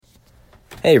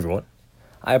Hey everyone.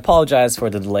 I apologize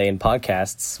for the delay in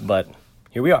podcasts, but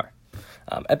here we are.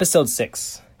 Episode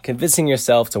 6, Convincing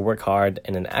Yourself to Work Hard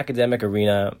in an Academic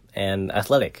Arena and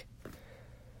Athletic.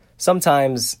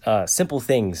 Sometimes simple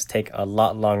things take a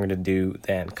lot longer to do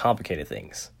than complicated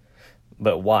things.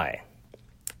 But why?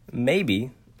 Maybe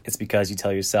it's because you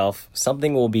tell yourself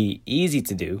something will be easy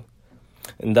to do,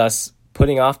 and thus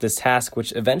putting off this task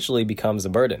which eventually becomes a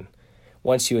burden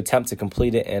once you attempt to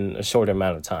complete it in a shorter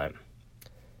amount of time.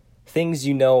 Things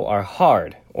you know are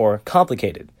hard or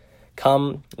complicated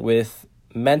come with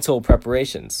mental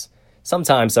preparations,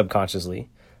 sometimes subconsciously,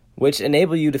 which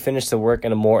enable you to finish the work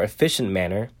in a more efficient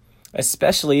manner,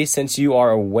 especially since you are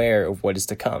aware of what is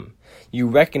to come. You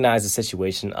recognize the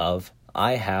situation of,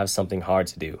 I have something hard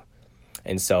to do.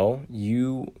 And so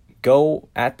you go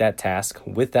at that task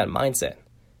with that mindset.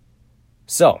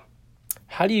 So,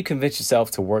 how do you convince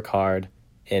yourself to work hard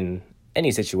in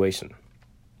any situation?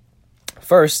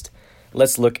 First,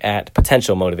 let's look at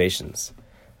potential motivations.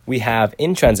 We have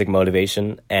intrinsic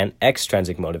motivation and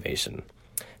extrinsic motivation.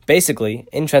 Basically,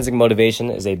 intrinsic motivation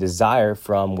is a desire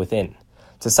from within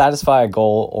to satisfy a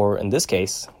goal, or in this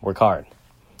case, work hard.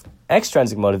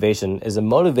 Extrinsic motivation is a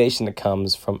motivation that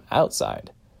comes from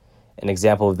outside. An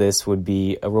example of this would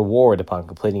be a reward upon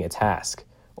completing a task,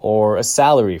 or a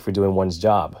salary for doing one's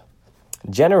job.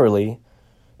 Generally,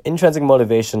 intrinsic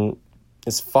motivation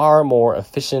is far more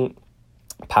efficient,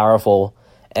 powerful,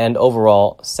 and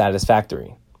overall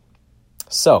satisfactory.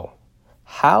 So,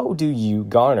 how do you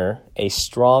garner a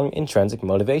strong intrinsic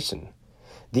motivation?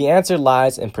 The answer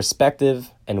lies in perspective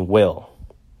and will.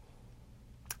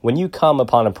 When you come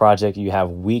upon a project you have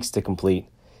weeks to complete,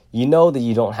 you know that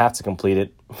you don't have to complete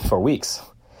it for weeks.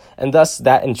 And thus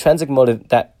that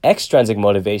extrinsic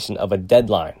motivation of a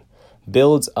deadline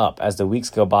builds up as the weeks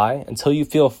go by until you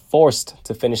feel forced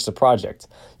to finish the project.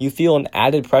 You feel an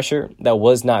added pressure that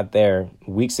was not there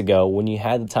weeks ago when you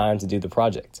had the time to do the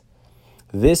project.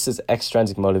 This is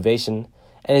extrinsic motivation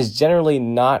and is generally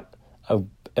not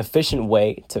an efficient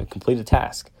way to complete a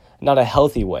task, not a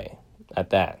healthy way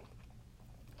at that.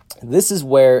 This is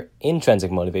where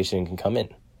intrinsic motivation can come in.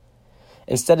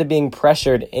 Instead of being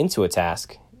pressured into a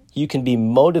task, you can be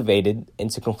motivated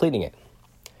into completing it.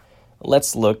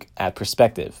 Let's look at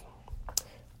perspective.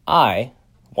 I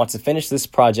want to finish this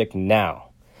project now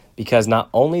because not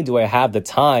only do I have the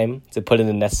time to put in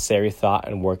the necessary thought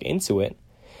and work into it,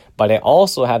 but I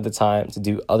also have the time to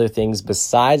do other things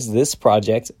besides this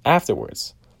project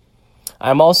afterwards.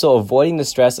 I'm also avoiding the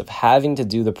stress of having to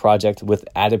do the project with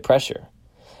added pressure.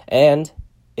 And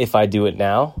if I do it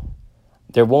now,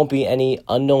 there won't be any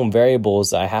unknown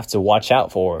variables I have to watch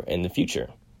out for in the future.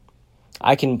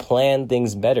 I can plan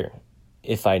things better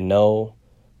if I know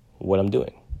what I'm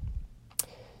doing.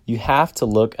 You have to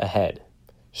look ahead.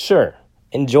 Sure,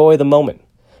 enjoy the moment,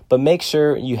 but make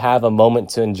sure you have a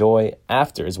moment to enjoy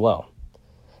after as well.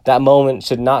 That moment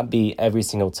should not be every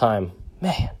single time.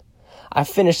 Man, I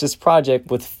finished this project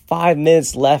with 5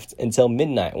 minutes left until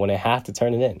midnight when I have to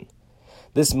turn it in.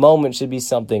 This moment should be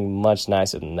something much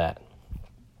nicer than that.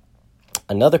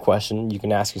 Another question you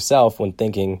can ask yourself when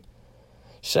thinking,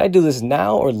 should I do this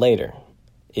now or later,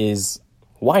 is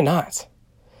why not?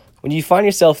 When you find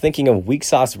yourself thinking of weak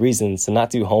sauce reasons to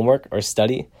not do homework or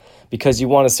study because you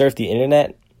want to surf the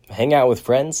internet, hang out with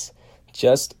friends,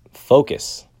 just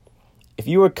focus. If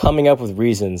you are coming up with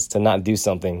reasons to not do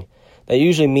something, that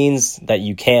usually means that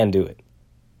you can do it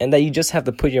and that you just have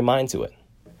to put your mind to it.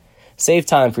 Save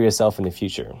time for yourself in the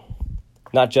future,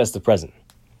 not just the present.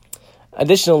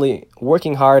 Additionally,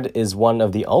 working hard is one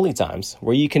of the only times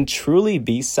where you can truly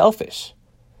be selfish.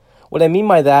 What I mean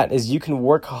by that is you can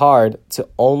work hard to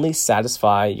only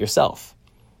satisfy yourself.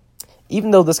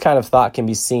 Even though this kind of thought can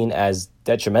be seen as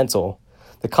detrimental,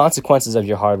 the consequences of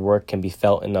your hard work can be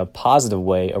felt in a positive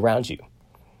way around you.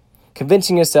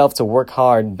 Convincing yourself to work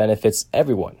hard benefits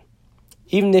everyone,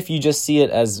 even if you just see it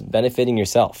as benefiting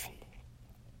yourself.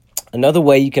 Another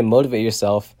way you can motivate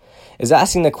yourself is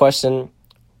asking the question,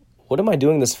 what am I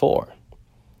doing this for?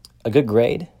 A good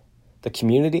grade? The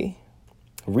community?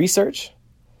 Research?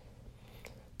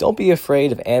 Don't be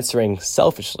afraid of answering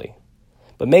selfishly,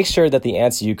 but make sure that the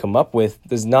answer you come up with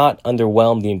does not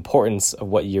underwhelm the importance of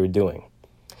what you're doing,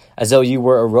 as though you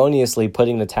were erroneously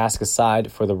putting the task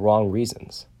aside for the wrong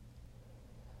reasons.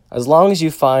 As long as you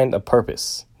find a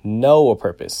purpose, know a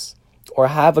purpose, or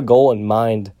have a goal in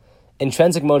mind,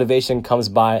 intrinsic motivation comes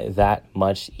by that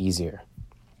much easier.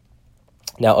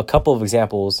 Now, a couple of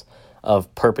examples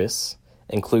of purpose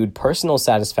include personal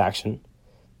satisfaction,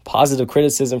 positive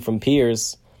criticism from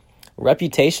peers,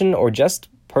 reputation, or just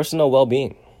personal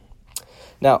well-being.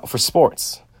 Now, for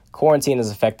sports, quarantine has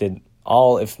affected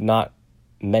all, if not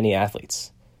many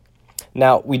athletes.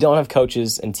 Now, we don't have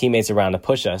coaches and teammates around to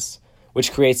push us,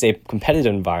 which creates a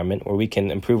competitive environment where we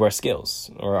can improve our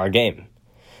skills or our game.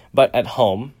 But at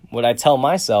home, what I tell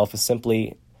myself is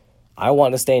simply, I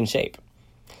want to stay in shape.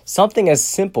 Something as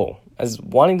simple as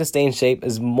wanting to stay in shape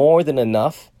is more than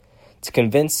enough to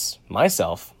convince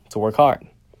myself to work hard.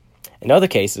 In other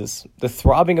cases, the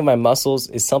throbbing of my muscles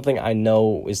is something I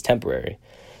know is temporary.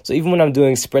 So even when I'm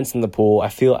doing sprints in the pool, I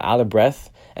feel out of breath.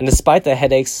 And despite the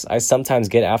headaches I sometimes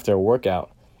get after a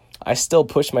workout, I still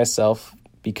push myself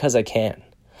because I can.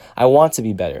 I want to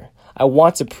be better. I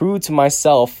want to prove to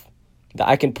myself that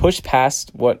I can push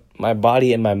past what my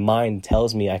body and my mind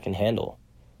tells me I can handle.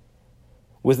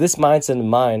 With this mindset in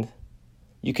mind,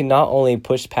 you can not only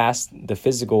push past the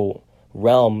physical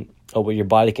realm of what your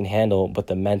body can handle, but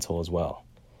the mental as well.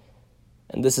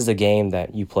 And this is a game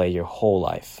that you play your whole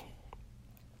life.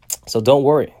 So don't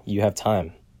worry, you have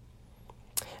time.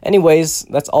 Anyways,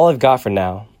 that's all I've got for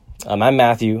now. I'm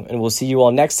Matthew, and we'll see you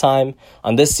all next time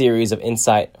on this series of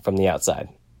Insight from the Outside.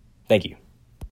 Thank you.